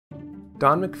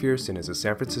Don McPherson is a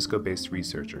San Francisco-based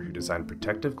researcher who designed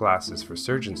protective glasses for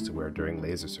surgeons to wear during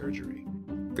laser surgery.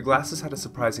 The glasses had a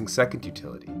surprising second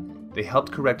utility. They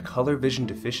helped correct color vision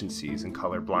deficiencies and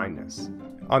color blindness.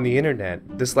 On the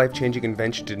internet, this life-changing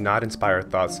invention did not inspire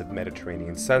thoughts of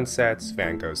Mediterranean sunsets,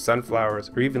 Van Gogh's sunflowers,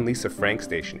 or even Lisa Frank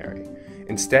stationery.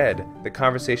 Instead, the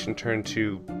conversation turned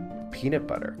to peanut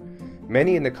butter.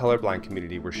 Many in the colorblind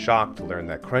community were shocked to learn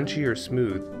that crunchy or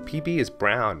smooth, PB is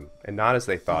brown and not, as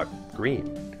they thought,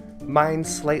 green.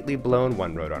 "Mine's slightly blown,"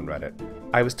 one wrote on Reddit.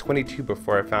 "I was 22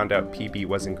 before I found out PB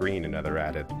wasn't green," another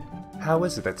added. How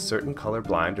is it that certain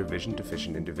colorblind or vision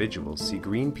deficient individuals see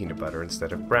green peanut butter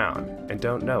instead of brown and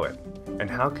don't know it? And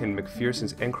how can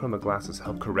McPherson's Enchroma glasses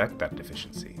help correct that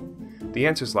deficiency? The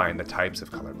answers lie in the types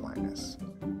of color blindness.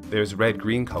 There's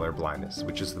red-green color blindness,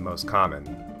 which is the most common,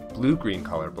 blue-green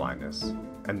color blindness,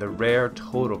 and the rare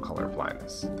total color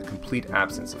blindness, the complete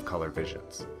absence of color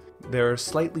visions. There are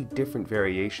slightly different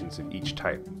variations of each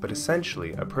type, but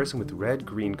essentially, a person with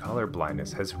red-green color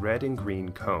blindness has red and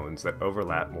green cones that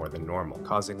overlap more than normal,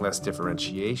 causing less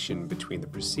differentiation between the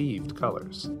perceived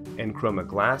colors. Enchroma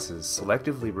glasses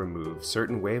selectively remove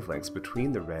certain wavelengths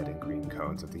between the red and green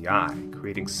cones of the eye,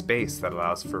 creating space that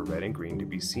allows for red and green to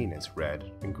be seen as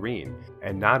red and green,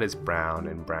 and not as brown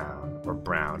and brown, or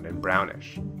brown and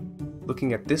brownish.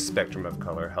 Looking at this spectrum of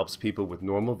color helps people with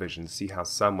normal vision see how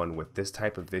someone with this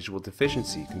type of visual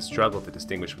deficiency can struggle to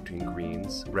distinguish between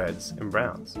greens, reds, and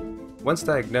browns. Once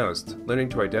diagnosed, learning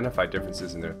to identify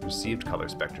differences in their perceived color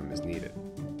spectrum is needed.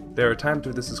 There are times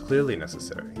where this is clearly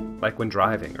necessary, like when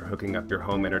driving or hooking up your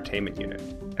home entertainment unit,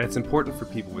 and it's important for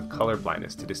people with color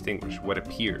blindness to distinguish what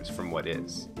appears from what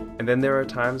is. And then there are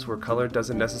times where color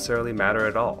doesn't necessarily matter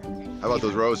at all. How about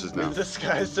those roses now? Is the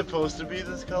sky supposed to be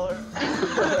this color?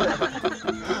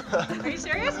 Are you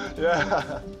serious?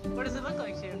 Yeah. What does it look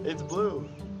like to you? It's blue.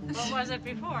 What was it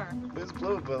before? It's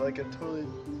blue, but like a totally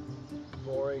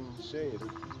boring shade.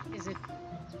 Is it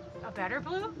a better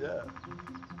blue? Yeah.